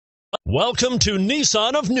Welcome to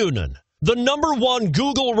Nissan of Newnan, the #1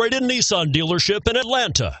 Google-rated Nissan dealership in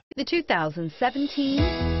Atlanta. The 2017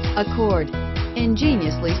 Accord.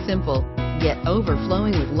 Ingeniously simple, yet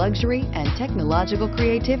overflowing with luxury and technological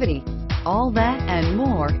creativity. All that and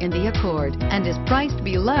more in the Accord, and is priced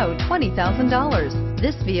below $20,000.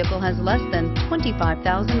 This vehicle has less than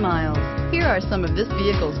 25,000 miles. Here are some of this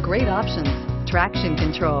vehicle's great options: traction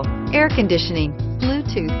control, air conditioning,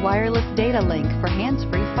 Bluetooth wireless data link for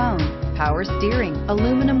hands-free phone, power steering,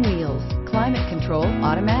 aluminum wheels, climate control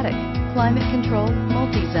automatic, climate control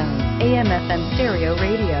multi-zone, AM/FM stereo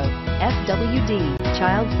radio, FWD,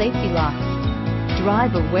 child safety locks.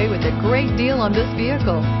 Drive away with a great deal on this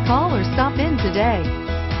vehicle. Call or stop in today.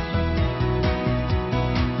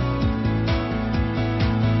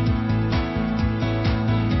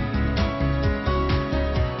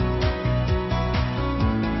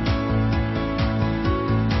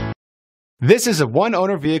 This is a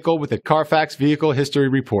one-owner vehicle with a Carfax Vehicle History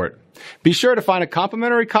Report. Be sure to find a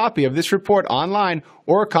complimentary copy of this report online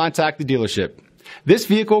or contact the dealership. This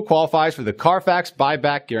vehicle qualifies for the Carfax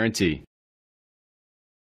Buyback Guarantee.